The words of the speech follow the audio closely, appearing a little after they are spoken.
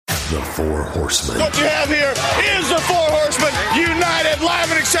The Four Horsemen. What you have here is the Four Horsemen, united,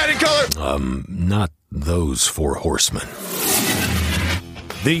 live, and exciting color. Not those Four Horsemen.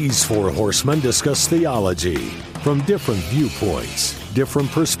 These Four Horsemen discuss theology from different viewpoints,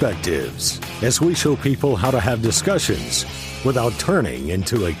 different perspectives, as we show people how to have discussions without turning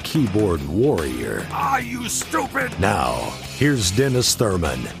into a keyboard warrior. Are you stupid? Now, here's Dennis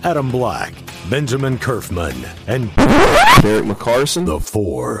Thurman, Adam Black, Benjamin Kerfman, and Derek McCarson. The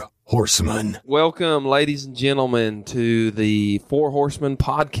Four Horsemen. Welcome, ladies and gentlemen, to the Four Horsemen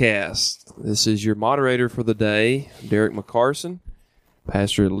podcast. This is your moderator for the day, Derek McCarson,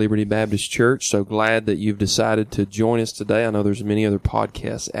 pastor at Liberty Baptist Church. So glad that you've decided to join us today. I know there's many other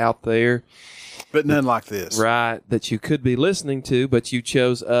podcasts out there. But none like this. Right, that you could be listening to, but you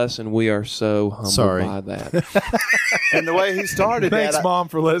chose us, and we are so humbled by that. And the way he started Thanks, that, Mom,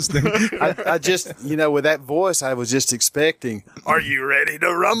 for listening. I just, with that voice, I was just expecting, are you ready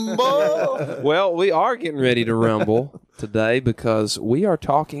to rumble? Well, we are getting ready to rumble today because we are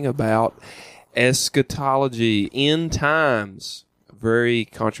talking about eschatology, end times. A very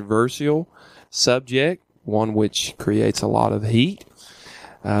controversial subject, one which creates a lot of heat.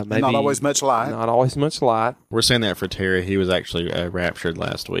 Maybe not always much light. Not always much light. We're saying that for Terry. He was actually raptured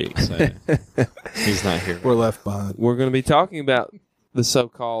last week, so he's not here. We're left behind. We're going to be talking about the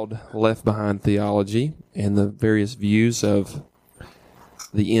so-called left behind theology and the various views of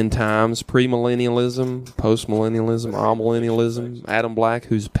the end times, premillennialism, postmillennialism, amillennialism, Adam Black,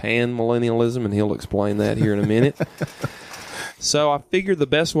 who's pan-millennialism, and he'll explain that here in a minute. So I figured the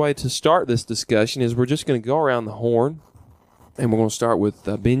best way to start this discussion is we're just going to go around the horn. And we're going to start with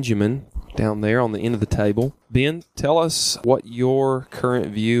Benjamin down there on the end of the table. Ben, tell us what your current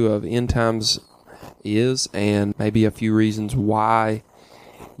view of end times is and maybe a few reasons why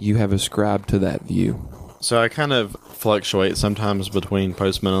you have ascribed to that view. So I kind of fluctuate sometimes between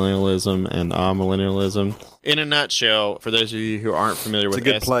postmillennialism and amillennialism. In a nutshell, for those of you who aren't familiar with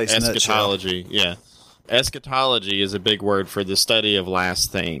eschatology, eschatology is a big word for the study of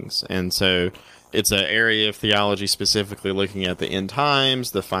last things. And so it's an area of theology specifically looking at the end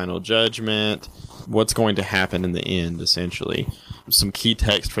times, the final judgment, what's going to happen in the end, essentially. Some key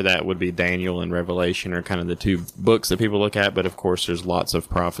text for that would be Daniel and Revelation are kind of the two books that people look at, but of course there's lots of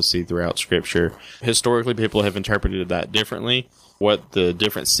prophecy throughout Scripture. Historically, people have interpreted that differently, what the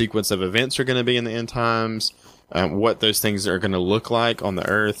different sequence of events are going to be in the end times, what those things are going to look like on the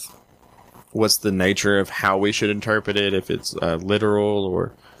earth, what's the nature of how we should interpret it, if it's literal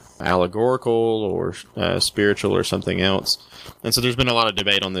or allegorical or spiritual or something else. And so there's been a lot of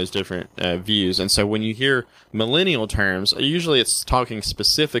debate on those different views. And so when you hear millennial terms, usually it's talking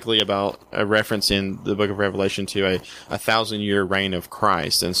specifically about a reference in the book of Revelation to a 1,000-year reign of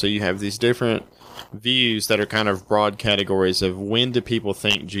Christ. And so you have these different views that are kind of broad categories of when do people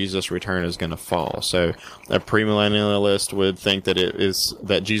think Jesus' return is going to fall. So a premillennialist would think that it is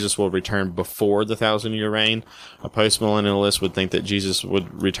that Jesus will return before the 1,000-year reign. A postmillennialist would think that Jesus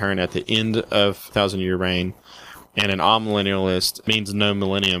would return at the end of 1,000-year reign. And an amillennialist means no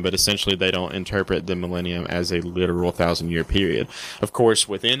millennium, but essentially they don't interpret the millennium as a literal 1,000-year period. Of course,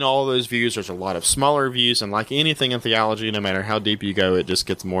 within all those views, there's a lot of smaller views, and like anything in theology, no matter how deep you go, it just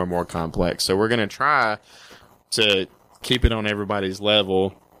gets more and more complex. So we're going to try to keep it on everybody's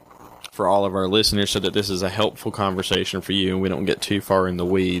level for all of our listeners so that this is a helpful conversation for you and we don't get too far in the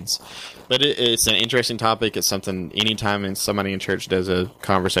weeds. But it's an interesting topic. It's something anytime somebody in church does a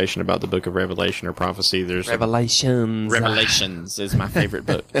conversation about the book of Revelation or prophecy, there's Revelations is my favorite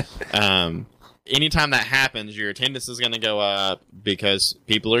book. Anytime that happens, your attendance is going to go up because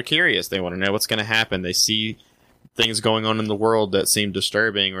people are curious. They want to know what's going to happen. They see things going on in the world that seem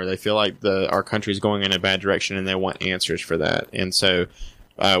disturbing, or they feel like our country's going in a bad direction and they want answers for that. And so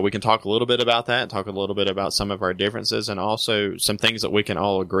we can talk a little bit about that, talk a little bit about some of our differences, and also some things that we can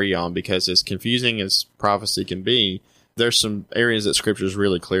all agree on, because as confusing as prophecy can be, there's some areas that Scripture is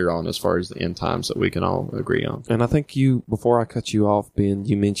really clear on as far as the end times that we can all agree on. And I think before I cut you off, Ben,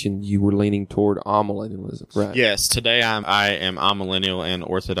 you mentioned you were leaning toward amillennialism, right? Yes, today I am amillennial and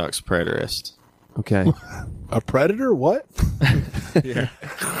Orthodox preterist. Okay. A predator? What? Yeah.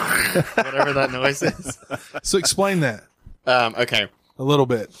 Whatever that noise is. So explain that. Okay. A little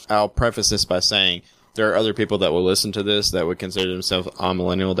bit. I'll preface this by saying there are other people that will listen to this that would consider themselves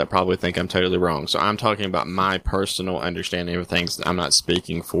amillennial that probably think I'm totally wrong. So I'm talking about my personal understanding of things. I'm not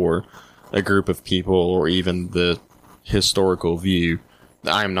speaking for a group of people or even the historical view.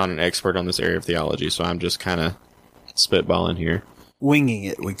 I am not an expert on this area of theology, so I'm just kind of spitballing here. Winging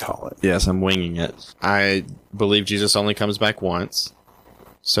it, we call it. Yes, I'm winging it. I believe Jesus only comes back once,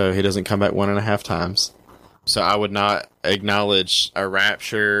 so he doesn't come back 1.5 times. So I would not acknowledge a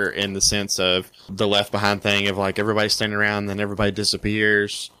rapture in the sense of the Left Behind thing of like everybody standing around, then everybody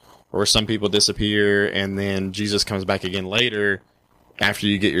disappears, or some people disappear, and then Jesus comes back again later after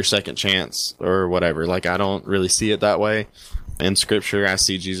you get your second chance or whatever. Like, I don't really see it that way. In Scripture, I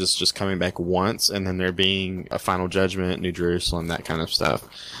see Jesus just coming back once, and then there being a final judgment, New Jerusalem, that kind of stuff.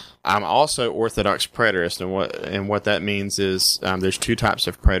 I'm also Orthodox preterist, and what that means is there's two types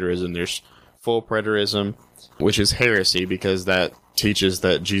of preterism. There's full preterism, which is heresy because that teaches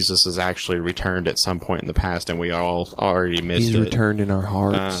that Jesus has actually returned at some point in the past, and we all already missed it. He's returned in our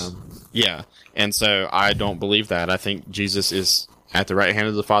hearts. Yeah, and so I don't believe that. I think Jesus is at the right hand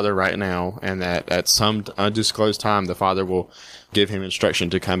of the Father right now, and that at some undisclosed time, the Father will give him instruction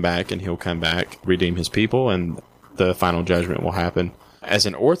to come back, and he'll come back, redeem his people, and the final judgment will happen. As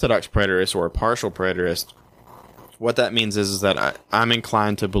an Orthodox preterist or a partial preterist, what that means is that I'm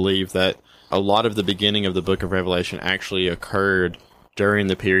inclined to believe that a lot of the beginning of the book of Revelation actually occurred during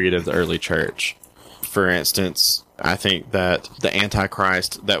the period of the early church. For instance, I think that the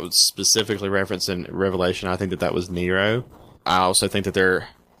Antichrist that was specifically referenced in Revelation, I think that was Nero. I also think that there,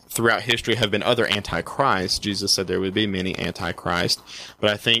 throughout history, have been other Antichrists. Jesus said there would be many Antichrists, but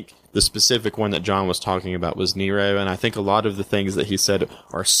I think the specific one that John was talking about was Nero, and I think a lot of the things that he said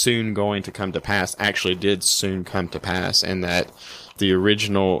are soon going to come to pass actually did soon come to pass, and that the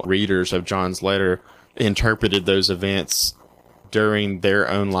original readers of John's letter interpreted those events during their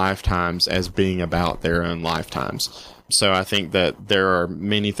own lifetimes as being about their own lifetimes. So I think that there are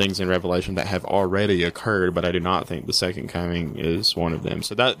many things in Revelation that have already occurred, but I do not think the second coming is one of them.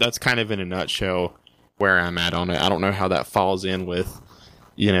 So that's kind of in a nutshell where I'm at on it. I don't know how that falls in with,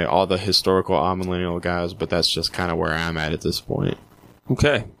 all the historical amillennial guys, but that's just kind of where I'm at this point.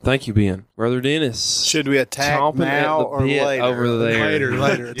 Okay, thank you, Ben. Brother Dennis. Should we attack now or later? Over there.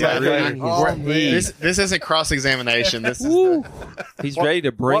 Later. This isn't cross-examination. This He's ready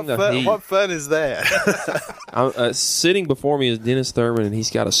to bring the heat. What fun is that? Sitting before me is Dennis Thurman, and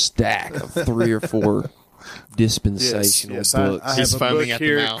he's got a stack of 3 or 4 dispensational books. I have a book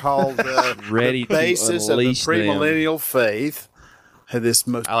here called Ready The Basis of the Premillennial Faith. This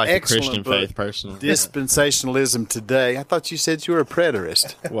most I like the excellent Christian book, faith, personally. Dispensationalism Today. I thought you said you were a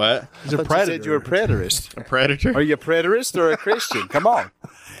preterist. What? He's a predator. You said you were a preterist. A predator? Are you a preterist or a Christian? Come on.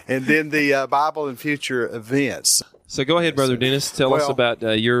 And then the Bible and Future Events. So go ahead, Brother Dennis. Tell us about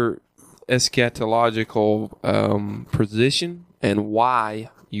your eschatological position and why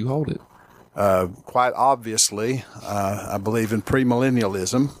you hold it. Quite obviously, I believe in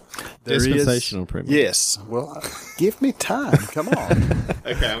premillennialism. Dispensational premillennialism. Yes. Well, give me time. Come on. Okay,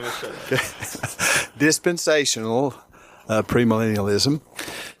 I'm going to shut up. Dispensational premillennialism.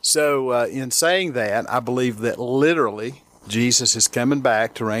 So, in saying that, I believe that literally Jesus is coming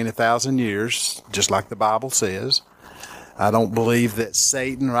back to reign 1,000 years, just like the Bible says. I don't believe that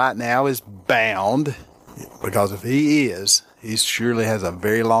Satan right now is bound, because if he is, he surely has a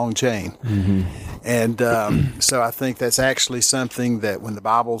very long chain. Mm-hmm. And so I think that's actually something that when the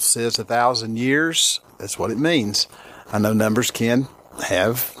Bible says 1,000 years, that's what it means. I know numbers can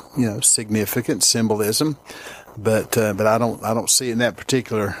have, significant symbolism, but I don't see it in that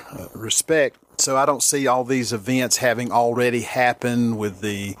particular respect. So I don't see all these events having already happened with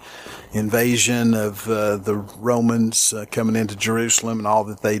the invasion of the Romans coming into Jerusalem and all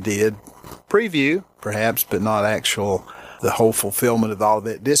that they did. Preview, perhaps, but not actual. The whole fulfillment of all of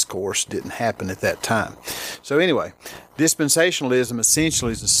that discourse didn't happen at that time. So anyway, dispensationalism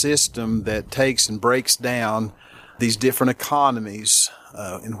essentially is a system that takes and breaks down these different economies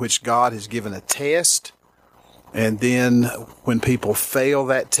in which God has given a test, and then when people fail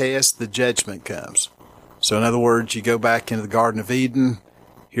that test, the judgment comes. So in other words, you go back into the Garden of Eden,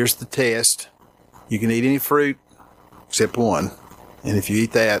 here's the test. You can eat any fruit except one, and if you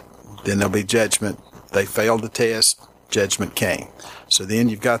eat that, then there'll be judgment. They failed the test. Judgment came. So then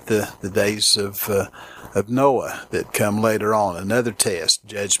you've got the days of Noah that come later on. Another test,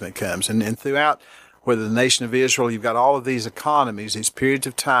 judgment comes. And throughout, whether the nation of Israel, you've got all of these economies, these periods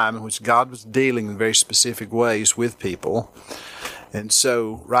of time in which God was dealing in very specific ways with people. And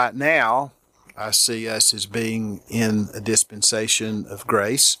so right now, I see us as being in a dispensation of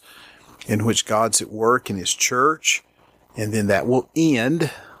grace in which God's at work in His church. And then that will end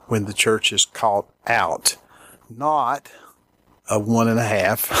when the church is called out. Not a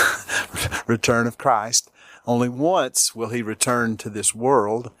 1.5 return of Christ. Only once will He return to this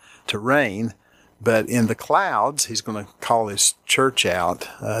world to reign, but in the clouds, He's going to call His church out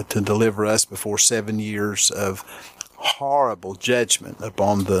to deliver us before 7 years of horrible judgment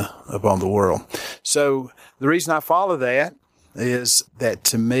upon the world. So the reason I follow that is that,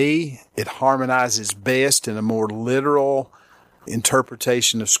 to me, it harmonizes best in a more literal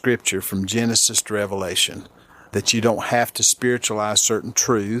interpretation of Scripture from Genesis to Revelation, that you don't have to spiritualize certain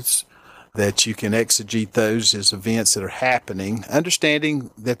truths, that you can exegete those as events that are happening,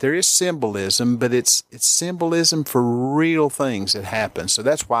 understanding that there is symbolism, but it's symbolism for real things that happen. So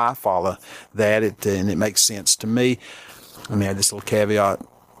that's why I follow that, and it makes sense to me. Let me add this little caveat.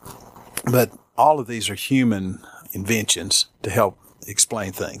 But all of these are human inventions to help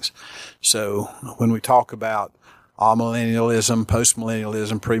explain things. So when we talk about amillennialism,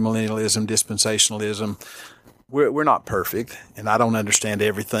 postmillennialism, premillennialism, dispensationalism, we're not perfect, and I don't understand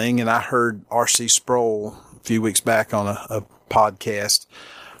everything. And I heard R.C. Sproul a few weeks back on a podcast,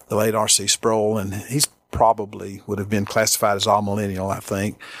 the late R.C. Sproul, and he's probably would have been classified as amillennial, I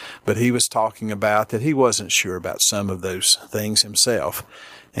think. But he was talking about that he wasn't sure about some of those things himself,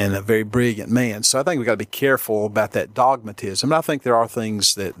 and a very brilliant man. So I think we've got to be careful about that dogmatism. And I think there are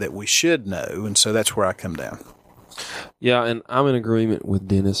things that we should know, and so that's where I come down. Yeah, and I'm in agreement with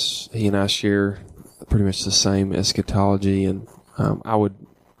Dennis. He and I share pretty much the same eschatology, and I would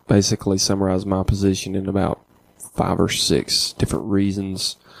basically summarize my position in about 5 or 6 different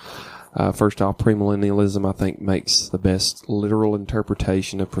reasons. First off, premillennialism, I think, makes the best literal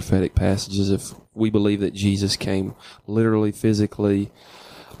interpretation of prophetic passages. If we believe that Jesus came literally, physically,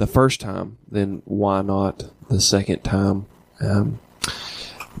 the first time, then why not the second time?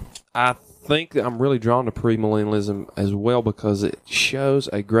 I think that I'm really drawn to premillennialism as well because it shows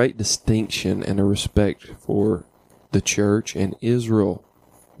a great distinction and a respect for the church and Israel.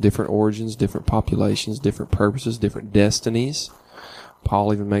 Different origins, different populations, different purposes, different destinies.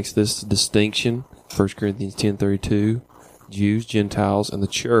 Paul even makes this distinction, 1 Corinthians 10:32, Jews, Gentiles, and the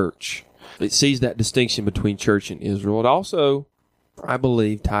church. It sees that distinction between church and Israel. It also, I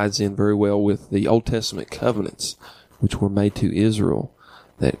believe, ties in very well with the Old Testament covenants, which were made to Israel,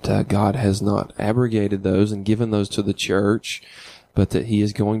 that God has not abrogated those and given those to the church, but that he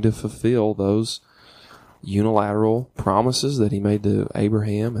is going to fulfill those unilateral promises that he made to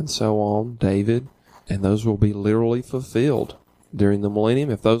Abraham and so on, David, and those will be literally fulfilled during the millennium.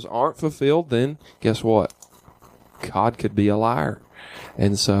 If those aren't fulfilled, then guess what? God could be a liar.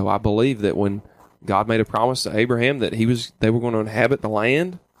 And so I believe that when God made a promise to Abraham that they were going to inhabit the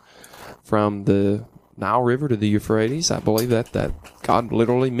land from the Nile River to the Euphrates, I believe that God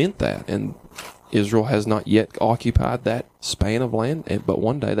literally meant that. And Israel has not yet occupied that span of land, but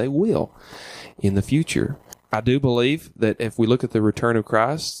one day they will in the future. I do believe that if we look at the return of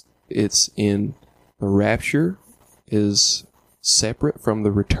Christ, it's in the rapture is separate from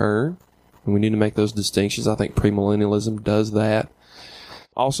the return, and we need to make those distinctions. I think premillennialism does that.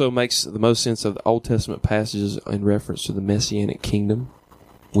 Also makes the most sense of the Old Testament passages in reference to the Messianic kingdom,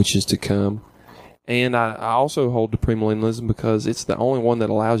 which is to come. And I also hold to premillennialism because it's the only one that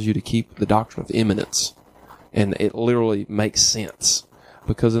allows you to keep the doctrine of imminence. And it literally makes sense.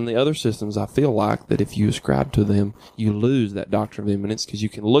 Because in the other systems, I feel like that if you ascribe to them, you lose that doctrine of imminence because you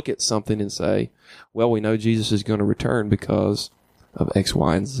can look at something and say, well, we know Jesus is going to return because of X,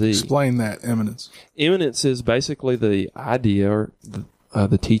 Y, and Z. Explain that, imminence. Imminence is basically the idea or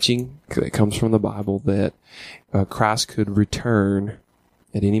the teaching that comes from the Bible that Christ could return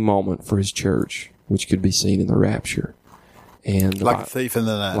at any moment for his church, which could be seen in the rapture. And like a thief in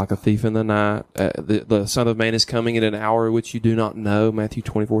the night. Like a thief in the night. The Son of Man is coming at an hour which you do not know, Matthew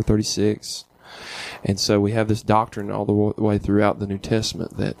 24:36. And so we have this doctrine all the way throughout the New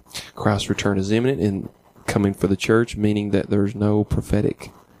Testament that Christ's return is imminent and coming for the church, meaning that there's no prophetic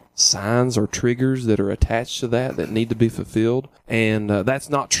signs or triggers that are attached to that need to be fulfilled. And that's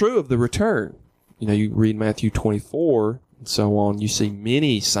not true of the return. You know, you read Matthew 24 and so on, you see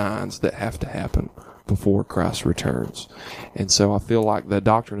many signs that have to happen before Christ returns. And so I feel like the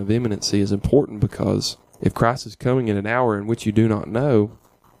doctrine of imminency is important because if Christ is coming in an hour in which you do not know,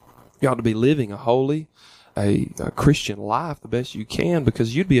 you ought to be living a holy, a Christian life the best you can,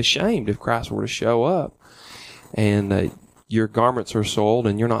 because you'd be ashamed if Christ were to show up and your garments are soiled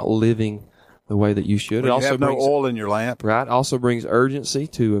and you're not living the way that you should. Well, you have no oil in your lamp. Right. Also brings urgency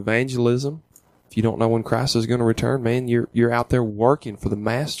to evangelism. If you don't know when Christ is going to return, man, you're out there working for the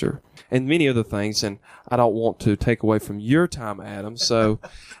Master. And many other things, and I don't want to take away from your time, Adam. So,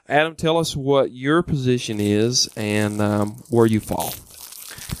 Adam, tell us what your position is and where you fall.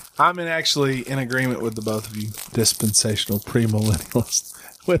 I'm actually in agreement with the both of you, dispensational premillennialists,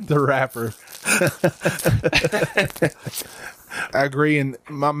 with the rapper. I agree, and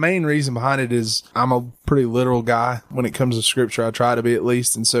my main reason behind it is I'm a pretty literal guy when it comes to Scripture. I try to be, at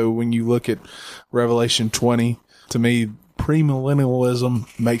least. And so when you look at Revelation 20, to me,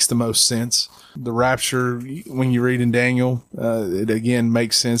 premillennialism makes the most sense. The rapture, when you read in Daniel, it again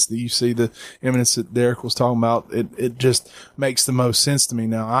makes sense that you see the imminence that Derek was talking about. It just makes the most sense to me.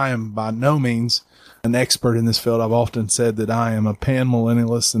 Now, I am by no means an expert in this field. I've often said that I am a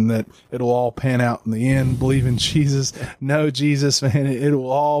pan-millennialist and that it'll all pan out in the end. Believe in Jesus. Know Jesus, man. It'll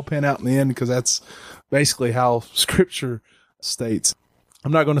all pan out in the end because that's basically how Scripture states.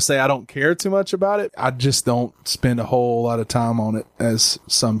 I'm not going to say I don't care too much about it. I just don't spend a whole lot of time on it as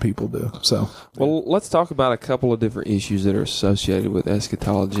some people do. So, well, let's talk about a couple of different issues that are associated with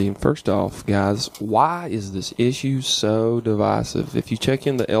eschatology. And first off, guys, why is this issue so divisive? If you check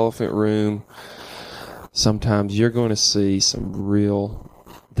in the elephant room, sometimes you're going to see some real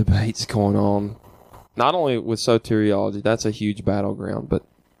debates going on. Not only with soteriology, that's a huge battleground, but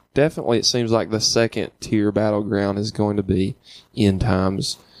definitely it seems like the second tier battleground is going to be end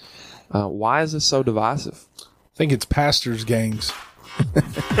times. Why is this so divisive? I think it's pastors' games.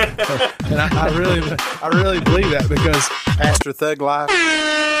 And I really believe that because Pastor Thug Life.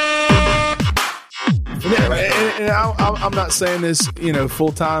 And I'm not saying this,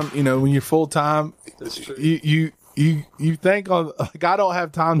 full time. When you're full time, you think on, like, I don't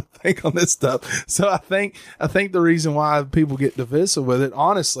have time to think on this stuff. So I think the reason why people get divisive with it,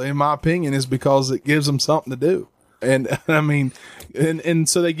 honestly, in my opinion, is because it gives them something to do. And I mean, and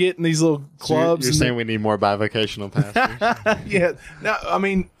so they get in these little clubs. So you're saying we need more bivocational pastors? Yeah. No, I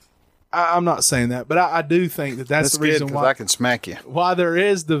mean, I'm not saying that, but I do think that's the reason why I can smack you. Why there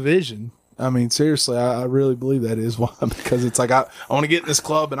is division. I mean, seriously, I really believe that is why, because it's like, I want to get in this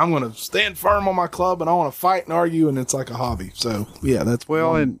club and I'm going to stand firm on my club and I want to fight and argue, and it's like a hobby. So, yeah, that's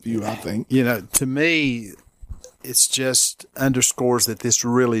one view, I think. To me, it's just underscores that this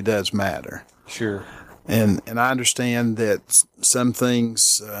really does matter. Sure. And I understand that some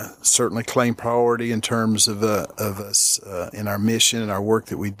things certainly claim priority in terms of us in our mission and our work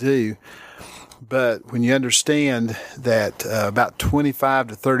that we do. But when you understand that about 25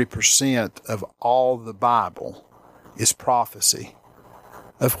 to 30% of all the Bible is prophecy,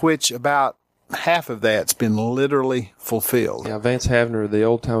 of which about half of that's been literally fulfilled. Yeah, Vance Havner, the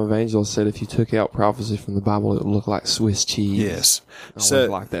old-time evangelist, said if you took out prophecy from the Bible, it would look like Swiss cheese. Yes. I always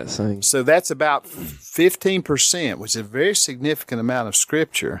like that saying. So that's about 15%, which is a very significant amount of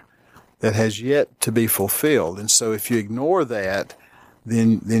Scripture that has yet to be fulfilled. And so if you ignore that,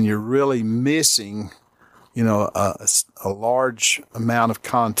 then you're really missing, a large amount of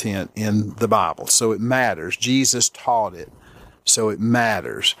content in the Bible. So it matters. Jesus taught it, so it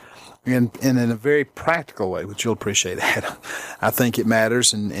matters. And in a very practical way, which you'll appreciate, Adam, I think it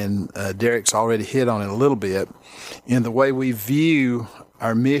matters, and Derek's already hit on it a little bit, in the way we view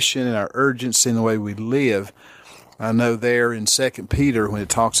our mission and our urgency and the way we live. I know there in 2 Peter when it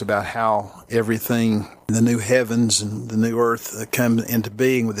talks about how everything, the new heavens and the new earth come into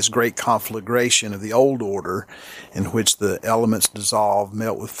being with this great conflagration of the old order in which the elements dissolve,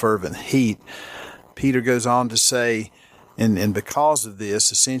 melt with fervent heat. Peter goes on to say, and because of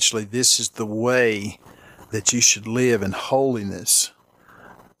this, essentially this is the way that you should live in holiness,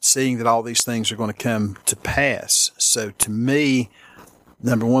 seeing that all these things are going to come to pass. So to me,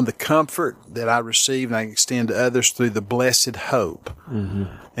 number one, the comfort that I receive and I extend to others through the blessed hope. Mm-hmm.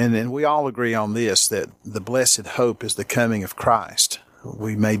 And we all agree on this, that the blessed hope is the coming of Christ.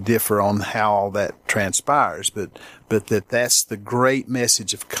 We may differ on how all that transpires, but that's the great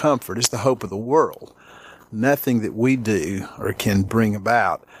message of comfort. It's the hope of the world. Nothing that we do or can bring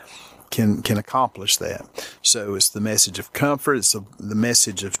about can accomplish that. So it's the message of comfort. It's the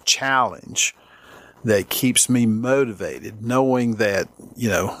message of challenge that keeps me motivated, knowing that,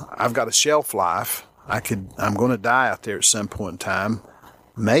 I've got a shelf life. I'm going to die out there at some point in time.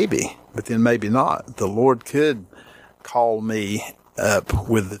 Maybe, but then maybe not. The Lord could call me up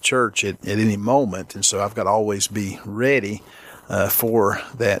with the church at any moment. And so I've got to always be ready for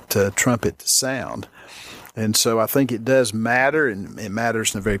that trumpet to sound. And so I think it does matter, and it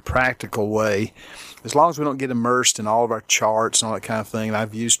matters in a very practical way. As long as we don't get immersed in all of our charts and all that kind of thing. And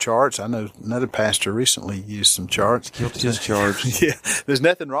I've used charts. I know another pastor recently used some charts. Guilty as charged. Yeah, there's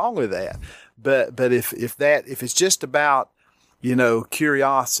nothing wrong with that. But if it's just about,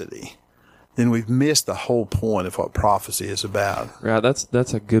 curiosity, then we've missed the whole point of what prophecy is about. Right.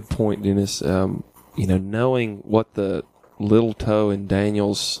 That's a good point, Dennis. Knowing what the little toe in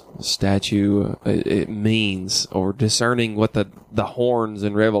Daniel's statue it means, or discerning what the horns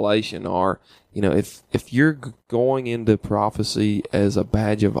in Revelation are. If you're going into prophecy as a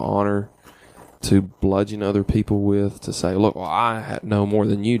badge of honor to bludgeon other people with, to say, look, well, I know more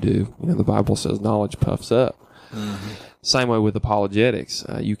than you do. The Bible says knowledge puffs up. Mm-hmm. Same way with apologetics.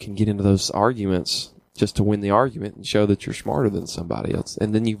 You can get into those arguments just to win the argument and show that you're smarter than somebody else.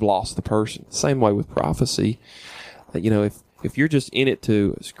 And then you've lost the person. Same way with prophecy. If you're just in it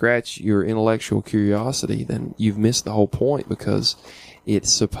to scratch your intellectual curiosity, then you've missed the whole point, because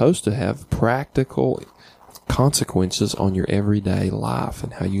it's supposed to have practical consequences on your everyday life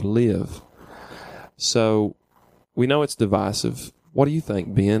and how you live. So we know it's divisive. What do you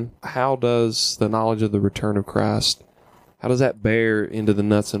think, Ben? How does the knowledge of the return of Christ, how does that bear into the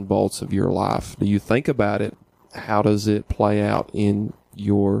nuts and bolts of your life? Do you think about it? How does it play out in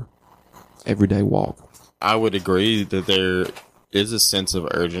your everyday walk? I would agree that there is a sense of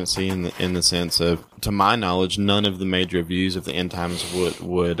urgency in the sense of, to my knowledge, none of the major views of the end times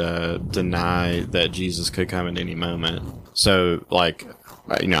would deny that Jesus could come at any moment. So,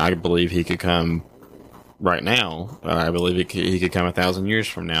 I believe he could come right now. I believe he could come 1,000 years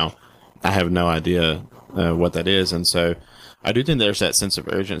from now. I have no idea what that is, and so I do think there's that sense of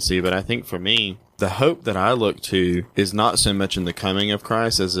urgency. But I think for me, the hope that I look to is not so much in the coming of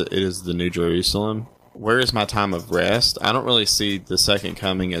Christ as it is the New Jerusalem. Where is my time of rest? I don't really see the second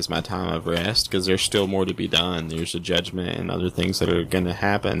coming as my time of rest, because there's still more to be done. There's a judgment and other things that are going to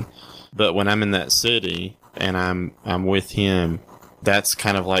happen. But when I'm in that city and I'm with him, that's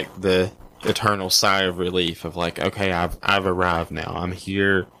kind of like the eternal sigh of relief of like, okay, I've arrived now. I'm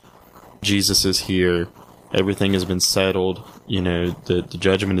here. Jesus is here. Everything has been settled. The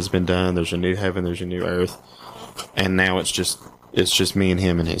judgment has been done. There's a new heaven. There's a new earth. And now it's just me and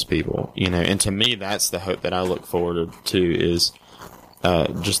him and his people, and to me, that's the hope that I look forward to, is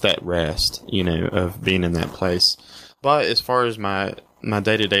just that rest, of being in that place. But as far as my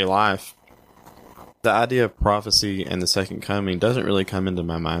day-to-day life, the idea of prophecy and the second coming doesn't really come into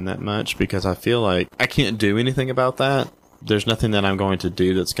my mind that much, because I feel like I can't do anything about that. There's nothing that I'm going to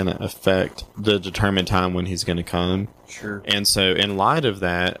do that's going to affect the determined time when he's going to come. Sure. And so in light of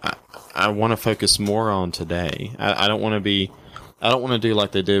that, I want to focus more on today. I don't want to do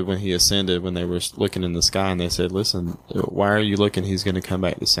like they did when he ascended, when they were looking in the sky and they said, listen, why are you looking? He's going to come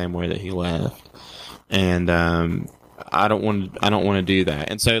back the same way that he left. And I don't want to do that.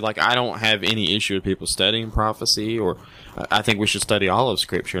 And so, I don't have any issue with people studying prophecy, or I think we should study all of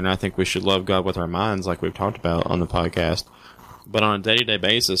Scripture, and I think we should love God with our minds, like we've talked about on the podcast. But on a day-to-day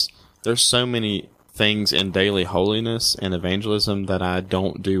basis, there's so many things in daily holiness and evangelism that I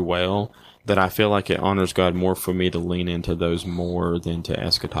don't do well, that I feel like it honors God more for me to lean into those more than to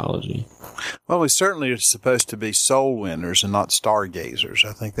eschatology. Well, we certainly are supposed to be soul winners and not stargazers.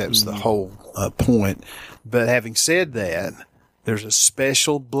 I think that was the whole point. But having said that, there's a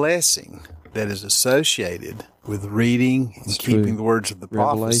special blessing that is associated with reading and keeping the words of the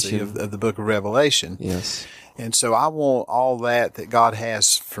prophecy of the book of Revelation. Yes. And so I want all that God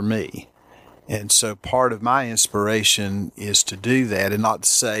has for me. And so part of my inspiration is to do that, and not to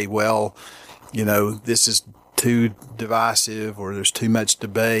say, well, this is too divisive, or there's too much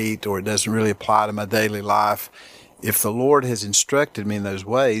debate, or it doesn't really apply to my daily life. If the Lord has instructed me in those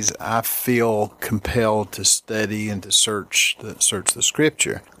ways, I feel compelled to study and to search the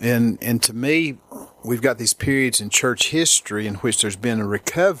Scripture. And to me, we've got these periods in church history in which there's been a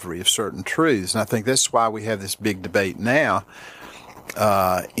recovery of certain truths. And I think that's why we have this big debate now,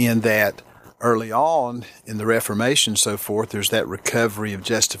 in that early on in the Reformation and so forth, there's that recovery of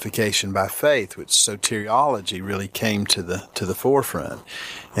justification by faith, which soteriology really came to the forefront.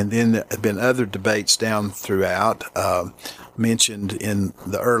 And then there have been other debates down throughout, mentioned in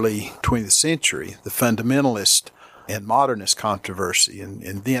the early 20th century, the fundamentalist and modernist controversy.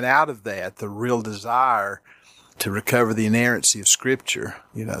 And then out of that, the real desire to recover the inerrancy of Scripture,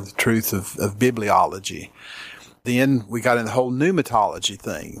 the truth of bibliology. Then we got in the whole pneumatology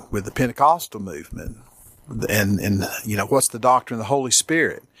thing with the Pentecostal movement, and what's the doctrine of the Holy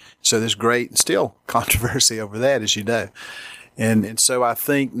Spirit? So there's great and still controversy over that, as you know. And so I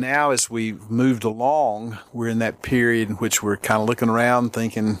think now, as we've moved along, we're in that period in which we're kind of looking around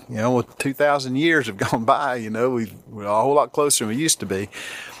thinking, 2,000 years have gone by, we're a whole lot closer than we used to be.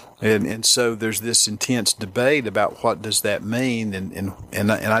 And so there's this intense debate about what does that mean, and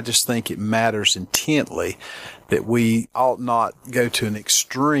I just think it matters intently that we ought not go to an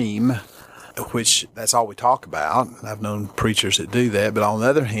extreme, which that's all we talk about. I've known preachers that do that, but on the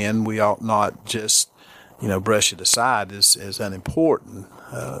other hand, we ought not just brush it aside as unimportant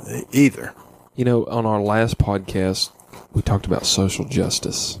either. On our last podcast, we talked about social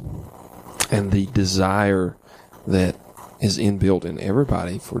justice and the desire that is inbuilt in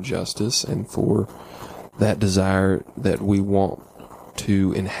everybody for justice, and for that desire that we want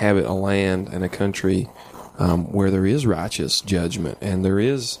to inhabit a land and a country where there is righteous judgment and there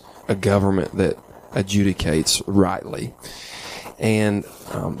is a government that adjudicates rightly. And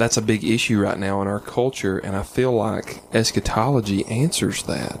that's a big issue right now in our culture, and I feel like eschatology answers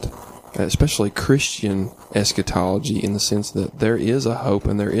that, especially Christian eschatology, in the sense that there is a hope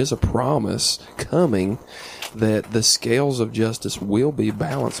and there is a promise coming that the scales of justice will be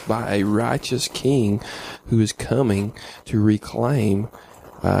balanced by a righteous king who is coming to reclaim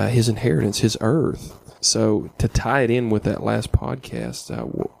his inheritance, his earth. So to tie it in with that last podcast,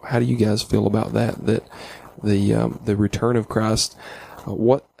 how do you guys feel about that? That the return of Christ,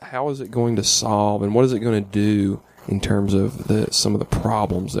 how is it going to solve, and what is it going to do in terms of some of the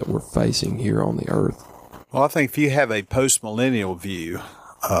problems that we're facing here on the earth? Well, I think if you have a post-millennial view,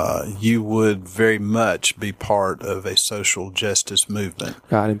 you would very much be part of a social justice movement.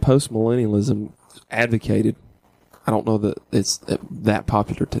 Right, and post-millennialism advocated, I don't know that it's that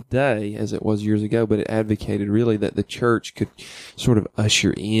popular today as it was years ago, but it advocated really that the church could sort of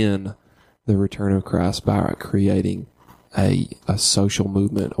usher in the return of Christ by creating a social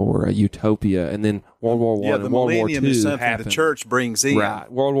movement or a utopia, and then World War I and World War II is something happened. The church brings in.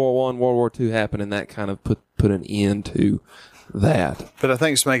 Right, World War I, World War II happened, and that kind of put an end to that. But I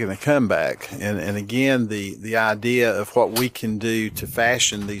think it's making a comeback. And again, the idea of what we can do to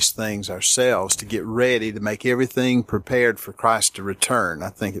fashion these things ourselves, to get ready, to make everything prepared for Christ to return.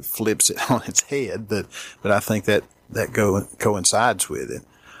 I think it flips it on its head, but I think that coincides with it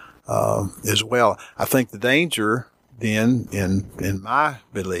as well. I think the danger then, in my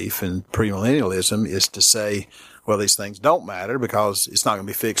belief in premillennialism, is to say, well, these things don't matter because it's not going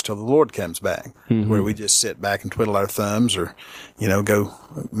to be fixed till the Lord comes back, where we just sit back and twiddle our thumbs, or, go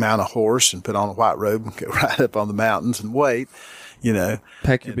mount a horse and put on a white robe and go right up on the mountains and wait,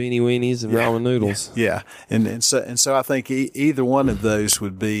 Pack your beanie weenies and ramen noodles. Yeah. And so I think either one of those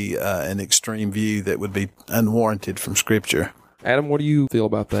would be an extreme view that would be unwarranted from Scripture. Adam, what do you feel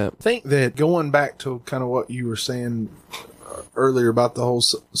about that? I think that going back to kind of what you were saying earlier about the whole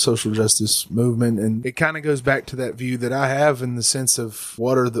social justice movement, and it kind of goes back to that view that I have in the sense of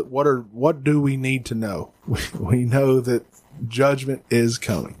what do we need to know? We know that judgment is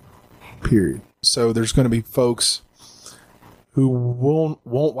coming, period. So there's going to be folks who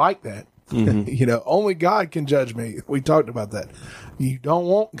won't like that. Only God can judge me. We talked about that. You don't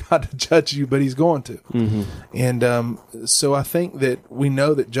want God to judge you, but He's going to. And so I think that we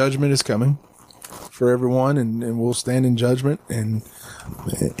know that judgment is coming for everyone, and we'll stand in judgment. And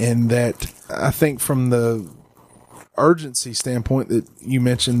that I think from the urgency standpoint that you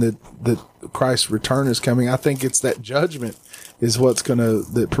mentioned, that Christ's return is coming, I think it's that judgment is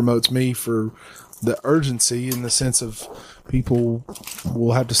that promotes me for the urgency, in the sense of people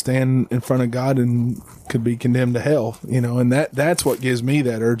will have to stand in front of God and could be condemned to hell, and that's what gives me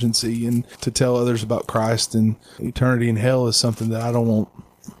that urgency, and to tell others about Christ. And eternity in hell is something that I don't want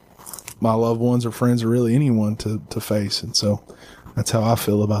my loved ones or friends or really anyone to face. And so that's how I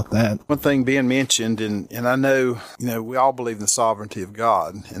feel about that. One thing being mentioned, and I know, we all believe in the sovereignty of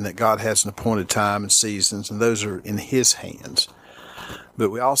God, and that God has an appointed time and seasons, and those are in His hands. But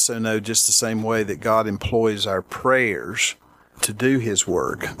we also know, just the same way that God employs our prayers to do His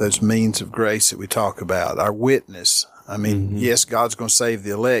work, those means of grace that we talk about, our witness. I mean, yes, God's going to save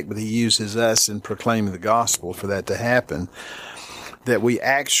the elect, but He uses us in proclaiming the gospel for that to happen. That we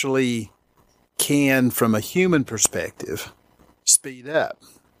actually can, from a human perspective, speed up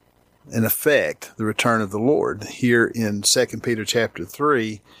and affect the return of the Lord. Here in 2 Peter chapter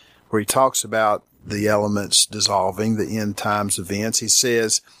 3, where he talks about the elements dissolving, the end times events, he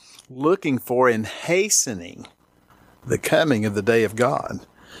says, looking for and hastening the coming of the day of God.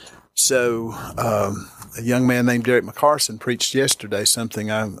 So a young man named Derek McCarson preached yesterday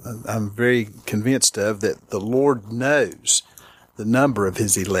something I'm very convinced of, that the Lord knows the number of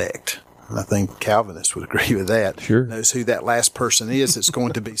His elect. And I think Calvinists would agree with that. Sure. Knows who that last person is that's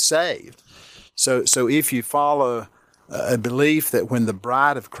going to be saved. So if you follow a belief that when the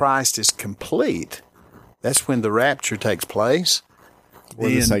bride of Christ is complete, that's when the rapture takes place. Or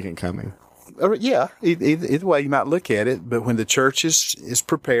the second coming. Yeah, either way you might look at it. But when the church is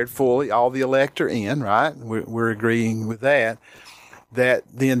prepared fully, all the elect are in, right? We're agreeing with that.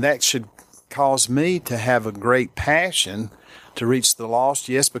 Then that should cause me to have a great passion to reach the lost,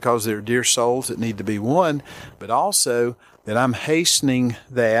 yes, because they're dear souls that need to be won, but also that I'm hastening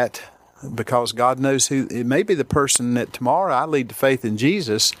that because God knows who, it may be the person that tomorrow I lead to faith in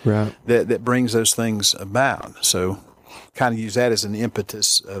Jesus, right, that brings those things about. So kind of use that as an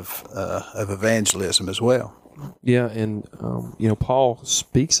impetus of evangelism as well. Yeah, and Paul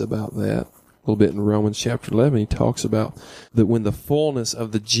speaks about that a little bit in Romans chapter 11. He talks about that when the fullness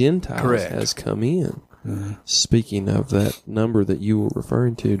of the Gentiles has come in. Mm-hmm. Speaking of that number that you were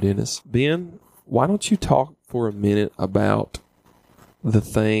referring to, Dennis, Ben, why don't you talk for a minute about the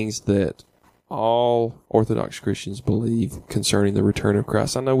things that all Orthodox Christians believe concerning the return of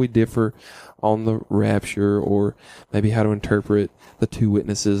Christ. I know we differ on the rapture, or maybe how to interpret the two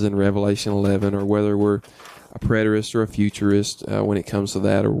witnesses in Revelation 11, or whether we're a preterist or a futurist when it comes to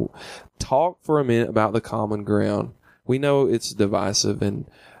that. Or talk for a minute about the common ground. We know it's divisive, and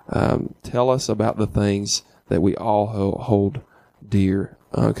tell us about the things that we all hold dear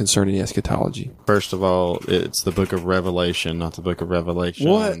concerning eschatology. First of all, it's the book of Revelation, not the book of Revelations.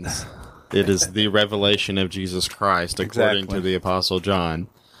 What? It is the revelation of Jesus Christ, according to the Apostle John.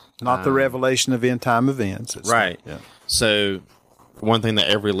 Not the revelation of end-time events. Right. So one thing that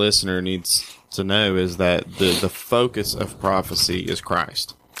every listener needs to know is that the focus of prophecy is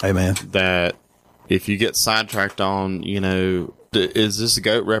Christ. Amen. That if you get sidetracked on, does this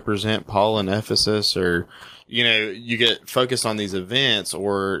goat represent Paul in Ephesus, or, you get focused on these events,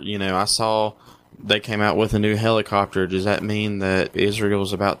 or, I saw they came out with a new helicopter. Does that mean that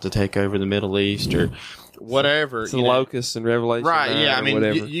Israel's about to take over the Middle East, or whatever? It's the locusts in Revelation, right? Yeah, I mean,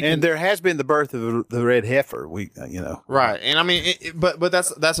 whatever. And there has been the birth of the red heifer. Right, and I mean, but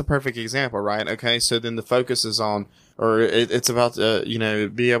that's a perfect example, right? Okay, so then the focus is on, or it's about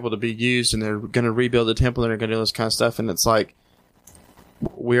be able to be used, and they're going to rebuild the temple, and they're going to do this kind of stuff, and it's like,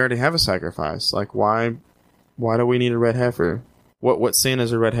 we already have a sacrifice. Like, why do we need a red heifer? What sin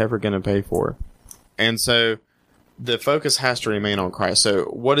is a red heifer going to pay for? And so the focus has to remain on Christ. So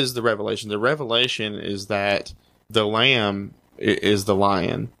what is the revelation? The revelation is that the Lamb is the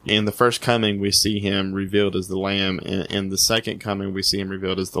lion. In the first coming, we see him revealed as the Lamb. In the second coming, we see him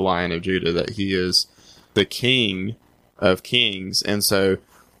revealed as the Lion of Judah, that he is the King of kings. And so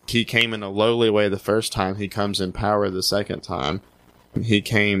he came in a lowly way the first time. He comes in power the second time. He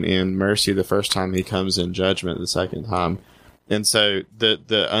came in mercy the first time. He comes in judgment the second time. And so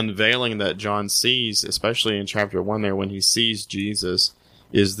the unveiling that John sees, especially in chapter 1 there, when he sees Jesus,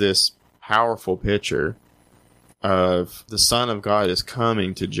 is this powerful picture of the Son of God is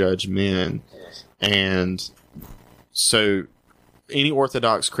coming to judge men. And so any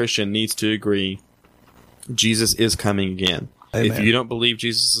Orthodox Christian needs to agree Jesus is coming again. Amen. If you don't believe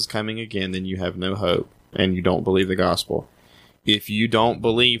Jesus is coming again, then you have no hope, and you don't believe the gospel. If you don't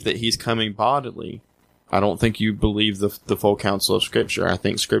believe that he's coming bodily, I don't think you believe the full counsel of Scripture. I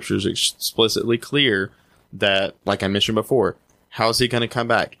think Scripture is explicitly clear that, like I mentioned before, how is he going to come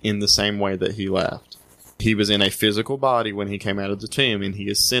back? In the same way that he left. He was in a physical body when he came out of the tomb, and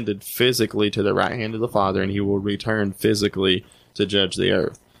he ascended physically to the right hand of the Father, and he will return physically to judge the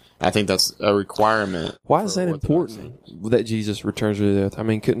earth. I think that's a requirement. Why is that important that Jesus returns to the earth? I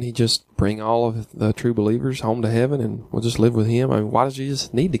mean, couldn't he just bring all of the true believers home to heaven and we'll just live with him? I mean, why does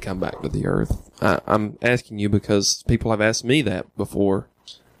Jesus need to come back to the earth? I'm asking you because people have asked me that before.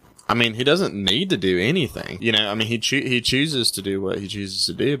 I mean, he doesn't need to do anything. I mean, he chooses to do what he chooses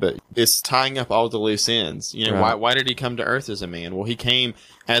to do, but it's tying up all the loose ends. Right. Why did he come to earth as a man? Well, he came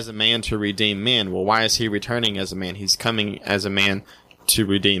as a man to redeem men. Well, why is he returning as a man? He's coming as a man to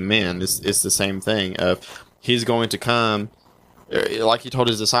redeem men. It's the same thing of he's going to come, like he told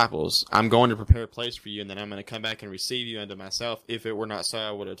his disciples, I'm going to prepare a place for you, and then I'm going to come back and receive you unto myself. If it were not so,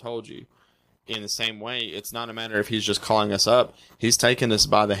 I would have told you. In the same way, it's not a matter of he's just calling us up. He's taking us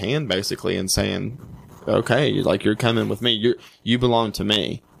by the hand, basically, and saying, okay, like, you're coming with me. You belong to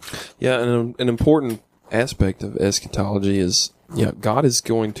me. Yeah, and an important aspect of eschatology is, God is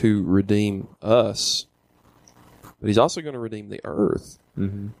going to redeem us, but he's also going to redeem the earth.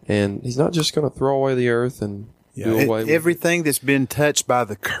 Mm-hmm. And he's not just going to throw away the earth and do away with everything that's been touched by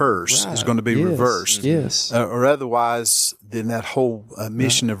the curse is going to be reversed. Yes. Or otherwise, then that whole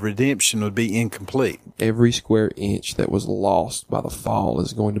mission of redemption would be incomplete. Every square inch that was lost by the fall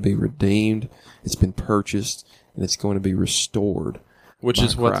is going to be redeemed. It's been purchased, and it's going to be restored. Which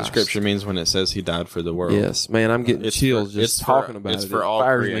is what the Scripture means when it says he died for the world. Yes, man, I'm getting chills just talking about it. It's for all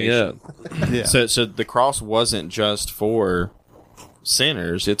creation. Me up. So the cross wasn't just for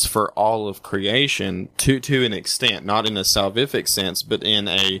sinners; it's for all of creation to an extent, not in a salvific sense, but in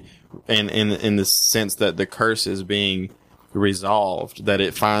the sense that the curse is being resolved, that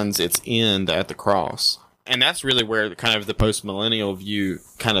it finds its end at the cross. And that's really where kind of the post-millennial view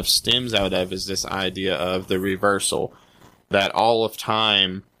kind of stems out of, is this idea of the reversal. That all of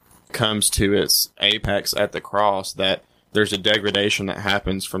time comes to its apex at the cross, that there's a degradation that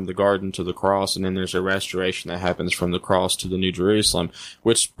happens from the garden to the cross, and then there's a restoration that happens from the cross to the New Jerusalem,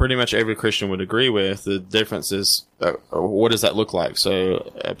 which pretty much every Christian would agree with. The difference is, what does that look like?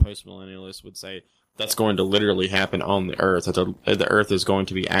 So a post-millennialist would say that's going to literally happen on the earth, that the earth is going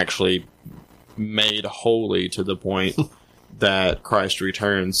to be actually made holy to the point that Christ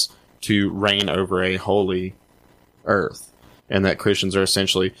returns to reign over a holy earth. and that Christians are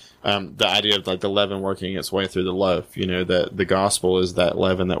essentially the idea of like the leaven working its way through the loaf. That the gospel is that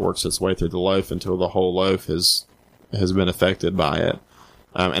leaven that works its way through the loaf until the whole loaf has been affected by it,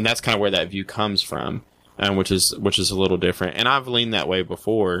 and that's kind of where that view comes from, which is a little different. And I've leaned that way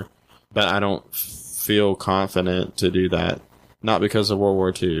before, but I don't feel confident to do that, not because of World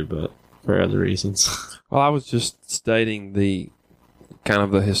War II, but for other reasons. Well, I was just stating the kind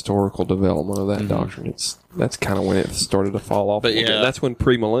of the historical development of that doctrine. That's kind of when it started to fall off. But that's when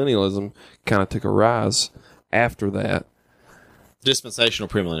premillennialism kind of took a rise after that. Dispensational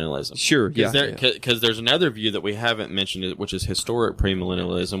premillennialism. Sure, because there's another view that we haven't mentioned, which is historic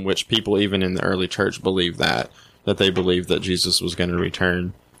premillennialism, which people even in the early church believe that they believe that Jesus was going to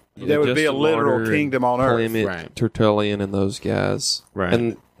return. There would be a literal kingdom on earth. Clement, right. Tertullian and those guys. Right.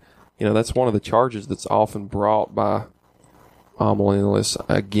 And, that's one of the charges that's often brought by amillennialists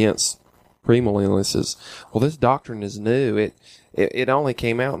against premillennialists is, well, this doctrine is new. It only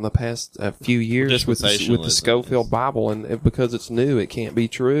came out in the past few years with the Scofield Bible, and because it's new, it can't be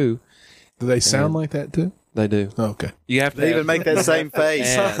true. Do they sound like that too? They do. Oh, okay. You have to even make that same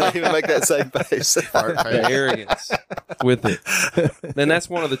face. They even make that same face. The arrogance with it. Then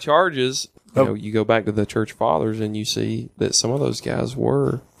that's one of the charges. You go back to the church fathers and you see that some of those guys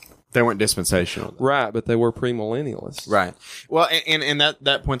were. They weren't dispensational. Right, but they were premillennialists. Right. Well, and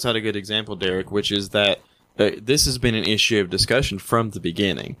that points out a good example, Derek, which is that this has been an issue of discussion from the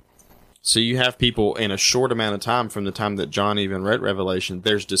beginning. So you have people in a short amount of time, from the time that John even read Revelation,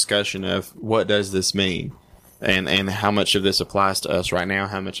 there's discussion of what does this mean? And how much of this applies to us right now,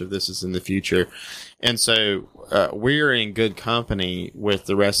 how much of this is in the future. And so we're in good company with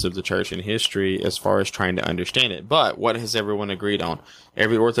the rest of the church in history as far as trying to understand it. But what has everyone agreed on?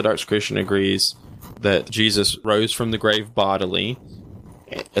 Every Orthodox Christian agrees that Jesus rose from the grave bodily,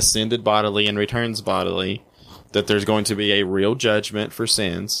 ascended bodily, and returns bodily, that there's going to be a real judgment for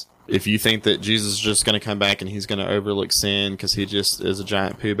sins. If you think that Jesus is just going to come back and he's going to overlook sin because he just is a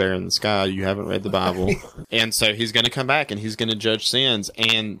giant Pooh Bear in the sky, you haven't read the Bible. And so he's going to come back and he's going to judge sins.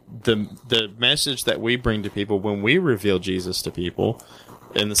 And the message that we bring to people when we reveal Jesus to people,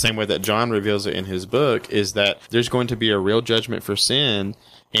 in the same way that John reveals it in his book, is that there's going to be a real judgment for sin,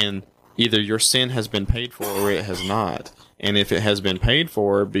 and either your sin has been paid for or it has not. And if it has been paid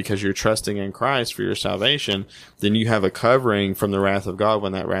for because you're trusting in Christ for your salvation, then you have a covering from the wrath of God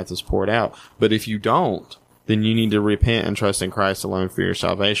when that wrath is poured out. But if you don't, then you need to repent and trust in Christ alone for your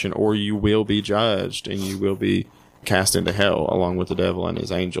salvation, or you will be judged and you will be cast into hell along with the devil and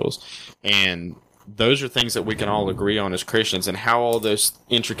his angels. And those are things that we can all agree on as Christians, and how all those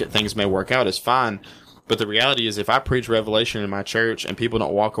intricate things may work out is fine. But the reality is, if I preach Revelation in my church and people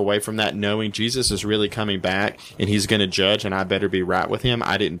don't walk away from that knowing Jesus is really coming back and he's going to judge and I better be right with him,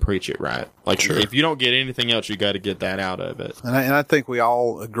 I didn't preach it right. Like, sure. If you don't get anything else, you got to get that out of it. And I think we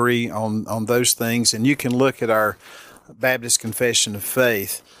all agree on those things. And you can look at our Baptist Confession of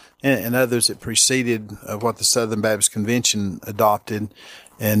Faith and others that preceded what the Southern Baptist Convention adopted.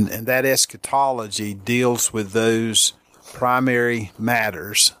 And that eschatology deals with those primary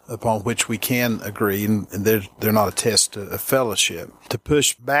matters upon which we can agree, and they're not a test of fellowship. To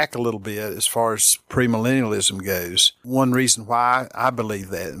push back a little bit as far as premillennialism goes, one reason why I believe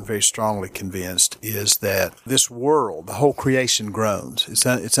that, and very strongly convinced, is that this world, the whole creation groans.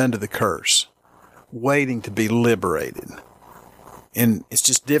 It's under the curse, waiting to be liberated. And it's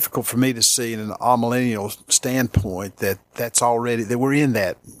just difficult for me to see in an amillennial standpoint that we're in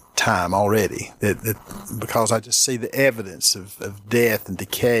that time already, that because I just see the evidence of death and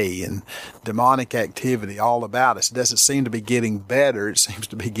decay and demonic activity all about us. It doesn't seem to be getting better. It seems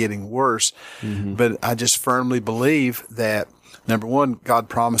to be getting worse. Mm-hmm. But I just firmly believe that, number one, God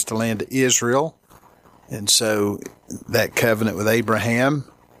promised a land to Israel. And so that covenant with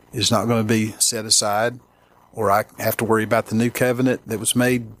Abraham is not going to be set aside, or I have to worry about the new covenant that was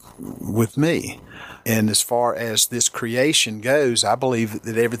made with me. And as far as this creation goes, I believe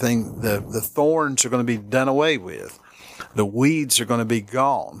that everything, the thorns are going to be done away with. The weeds are going to be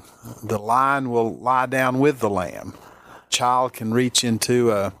gone. The lion will lie down with the lamb. Child can reach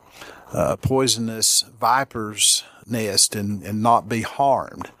into a poisonous viper's nest and not be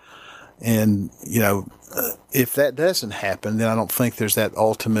harmed. And, if that doesn't happen, then I don't think there's that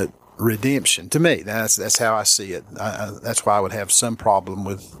ultimate redemption. To me, that's how I see it. That's why I would have some problem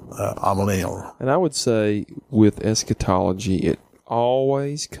with amillennial. And I would say with eschatology, it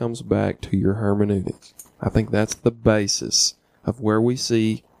always comes back to your hermeneutics. I think that's the basis of where we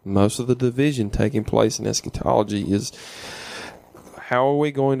see most of the division taking place in eschatology is, how are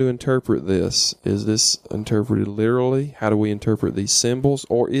we going to interpret this? Is this interpreted literally? How do we interpret these symbols?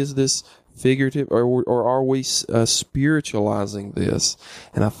 Or is this figurative, or are we spiritualizing this?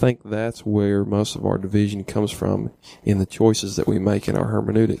 And I think that's where most of our division comes from in the choices that we make in our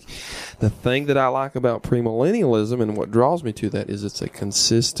hermeneutic. The thing that I like about premillennialism and what draws me to that is it's a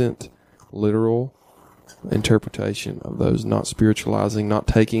consistent, literal interpretation of those, not spiritualizing, not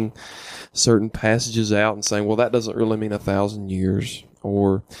taking certain passages out and saying, well, that doesn't really mean 1,000 years,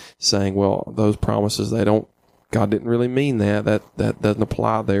 or saying, well, those promises, God didn't really mean that. That doesn't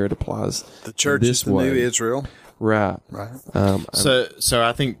apply there. It applies the church is the new Israel. Right. So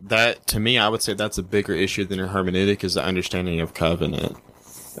I think that, to me, I would say that's a bigger issue than a hermeneutic, is the understanding of covenant.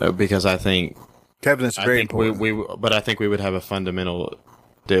 Because I think covenant's very important. But I think we would have a fundamental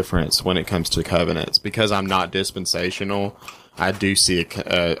difference when it comes to covenants. Because I'm not dispensational, I do see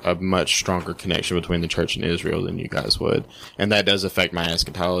a much stronger connection between the church and Israel than you guys would. And that does affect my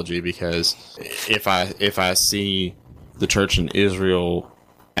eschatology, because if I see the church and Israel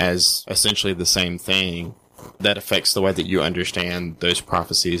as essentially the same thing, that affects the way that you understand those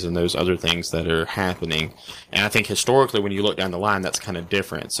prophecies and those other things that are happening. And I think historically, when you look down the line, that's kind of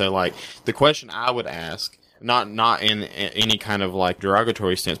different. So, like, the question I would ask, not in any kind of like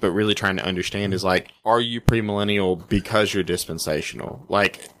derogatory sense, but really trying to understand, is like, are you premillennial because you're dispensational?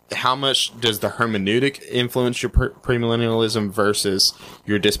 Like, how much does the hermeneutic influence your premillennialism versus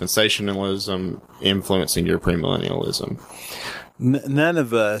your dispensationalism influencing your premillennialism? None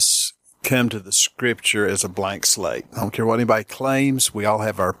of us come to the scripture as a blank slate. I don't care what anybody claims. We all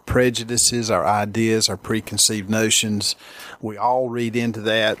have our prejudices, our ideas, our preconceived notions. We all read into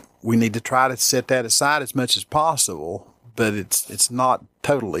that. We need to try to set that aside as much as possible, but it's not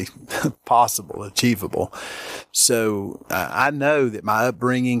totally possible, achievable. So I know that my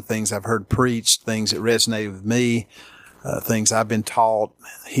upbringing, things I've heard preached, things that resonated with me, things I've been taught,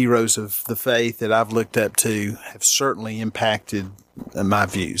 heroes of the faith that I've looked up to, have certainly impacted my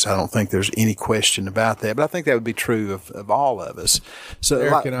views. I don't think there's any question about that, but I think that would be true of all of us. So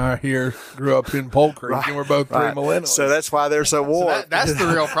Eric and I here grew up in Pole Creek, and we're both premillennials. So that's why they're so warped. So that's the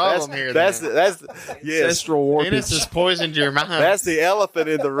real problem here. That's yes. Ancestral warpage. Dennis has poisoned your mind. That's the elephant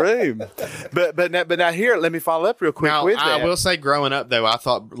in the room. But now here, let me follow up real quick with that. I will say, growing up though, I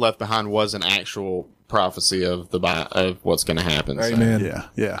thought Left Behind was an actual prophecy of what's going to happen. Amen. So,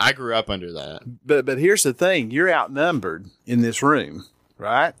 yeah. I grew up under that. But here's the thing: you're outnumbered in this room,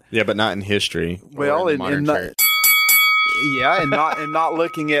 right? Yeah, but not in history. Well, in modern church. Yeah, and not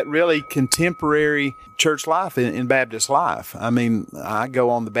looking at really contemporary church life in Baptist life. I mean, I go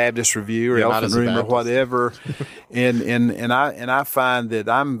on the Baptist Review or Elephant Room or whatever, and I find that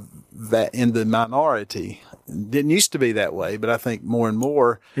I'm in the minority. Didn't used to be that way, but I think more and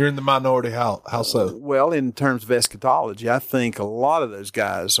more. You're in the minority. How so? Well, in terms of eschatology, I think a lot of those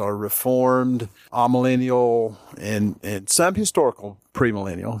guys are Reformed, amillennial, and some historical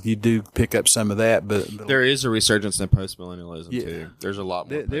premillennial. You do pick up some of that, but there is a resurgence in postmillennialism too. There's a lot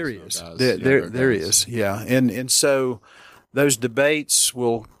more. There is. There is. Yeah, and so those debates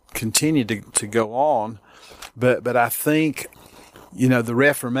will continue to go on, but I think, the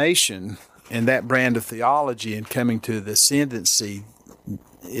Reformation and that brand of theology and coming to the ascendancy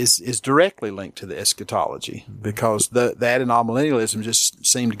is directly linked to the eschatology, because that and amillennialism just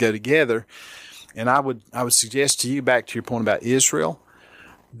seem to go together. And I would suggest to you, back to your point about Israel,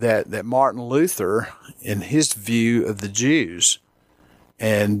 that Martin Luther, in his view of the Jews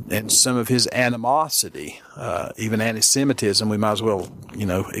and some of his animosity, even anti-Semitism, we might as well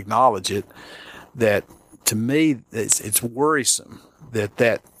acknowledge it. That to me, it's worrisome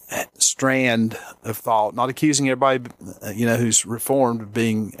that strand of thought, not accusing everybody, who's Reformed of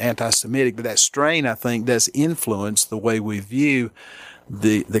being anti-Semitic, but that strain, I think, does influence the way we view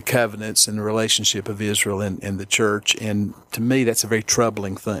the covenants and the relationship of Israel and the church. And to me, that's a very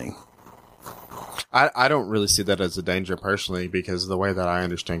troubling thing. I don't really see that as a danger personally, because the way that I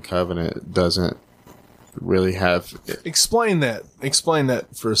understand covenant doesn't really have. Explain that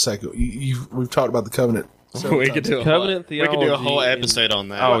for a second. We've talked about the covenant. We could do a whole episode on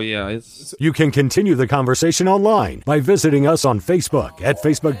that. Oh, yeah. You can continue the conversation online by visiting us on Facebook at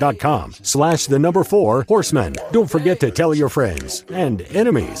facebook.com/4 Horsemen. Don't forget to tell your friends and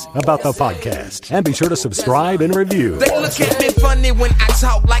enemies about the podcast. And be sure to subscribe and review. They look at me funny when I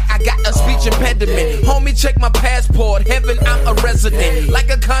talk like I got a speech impediment. Homie, check my passport. Heaven, I'm a resident. Like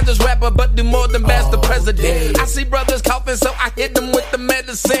a conscious rapper, but do more than bash the president. I see brothers coughing, so I hit them with the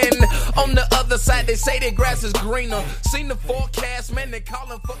medicine. On the other side, they say they grass is greener. Seen the forecast, man, they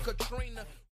calling for Katrina.